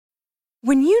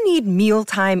When you need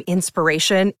mealtime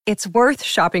inspiration, it's worth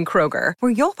shopping Kroger,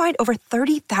 where you'll find over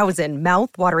 30,000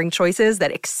 mouth-watering choices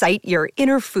that excite your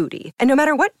inner foodie. And no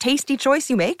matter what tasty choice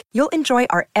you make, you'll enjoy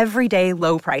our everyday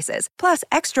low prices, plus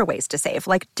extra ways to save,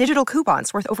 like digital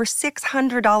coupons worth over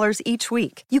 $600 each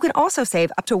week. You can also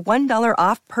save up to $1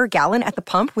 off per gallon at the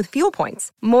pump with fuel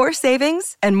points. More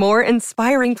savings and more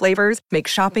inspiring flavors make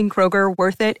shopping Kroger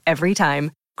worth it every time.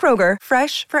 Kroger,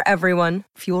 fresh for everyone.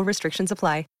 Fuel restrictions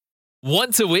apply.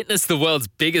 Want to witness the world's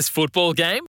biggest football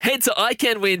game? Head to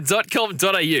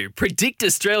iCanWin.com.au, predict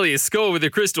Australia's score with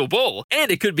a crystal ball, and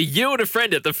it could be you and a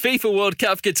friend at the FIFA World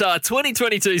Cup Qatar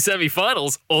 2022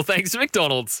 semi-finals, all thanks to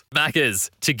McDonald's. Maccas,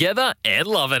 together and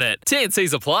loving it.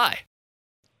 TNCs apply.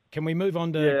 Can we move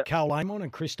on to Carl Amon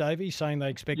and Chris Davies saying they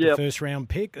expect a first-round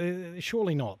pick?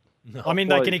 Surely not. No, I mean,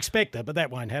 they can expect it, but that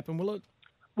won't happen, will it?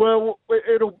 Well,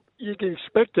 you can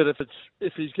expect it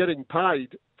if he's getting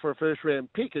paid for a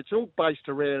first-round pick. It's all based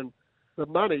around the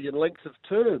money and length of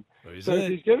term. So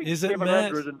if he's getting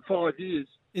 700 in 5 years...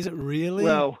 Is it really?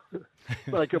 Well,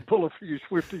 they can pull a few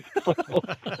Swifties.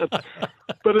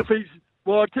 But if he's...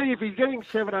 Well, I tell you, if he's getting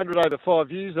 700 over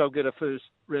 5 years, they'll get a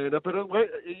first-rounder. But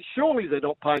surely they're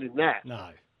not paying him that. No.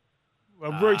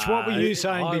 Well, Rooch, what were you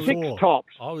saying before? 6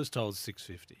 tops. I was told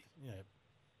 650. Yeah.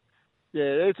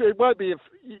 Yeah, it won't be.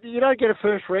 You don't get a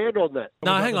first round on that.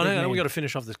 No, hang on. We've got to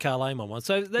finish off this Carl Amon one.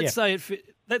 So let's say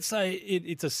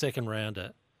it's a second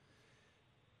rounder.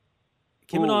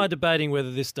 Kim and I are debating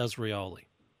whether this does Rioli.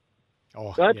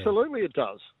 Oh, absolutely, it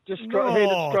does. Just hand it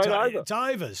straight over. It's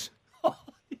overs.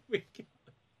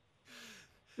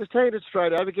 Just hand it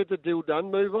straight over, get the deal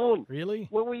done, move on. Really?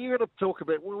 Well, you got to talk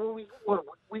about.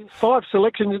 We 5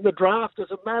 selections in the draft.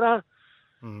 Does it matter?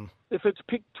 If it's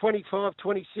picked 25,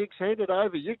 26, hand it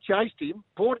over. You chased him.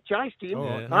 Porter chased him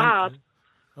hard.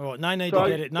 Oh, no need to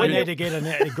get it. No need to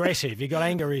get aggressive. You got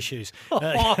anger issues.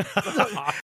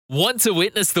 Want to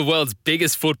witness the world's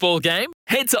biggest football game?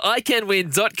 Head to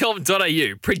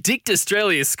iCanWin.com.au, predict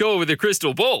Australia's score with a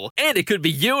crystal ball, and it could be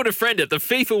you and a friend at the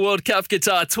FIFA World Cup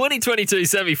Qatar 2022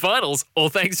 semi-finals, all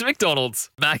thanks to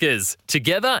McDonald's. Maccas,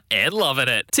 together and loving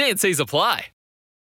it. TNCs apply.